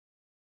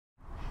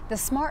The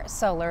Smart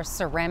Solar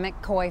ceramic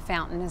koi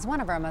fountain is one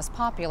of our most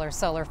popular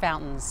solar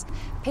fountains.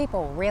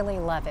 People really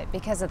love it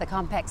because of the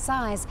compact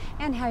size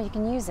and how you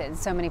can use it in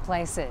so many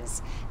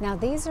places. Now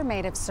these are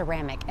made of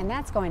ceramic, and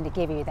that's going to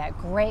give you that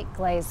great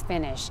glaze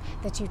finish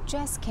that you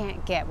just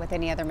can't get with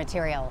any other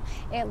material.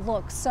 It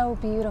looks so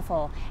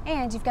beautiful,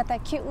 and you've got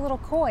that cute little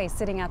koi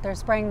sitting out there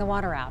spraying the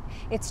water out.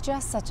 It's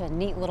just such a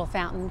neat little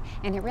fountain,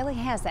 and it really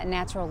has that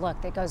natural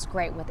look that goes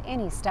great with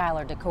any style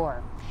or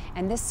decor.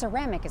 And this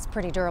ceramic is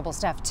pretty durable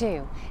stuff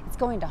too. It's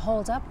going to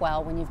hold up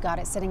well when you've got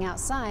it sitting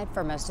outside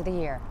for most of the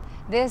year.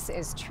 This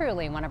is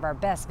truly one of our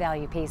best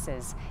value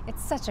pieces.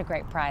 It's such a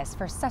great price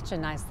for such a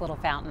nice little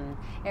fountain.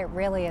 It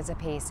really is a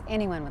piece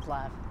anyone would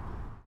love.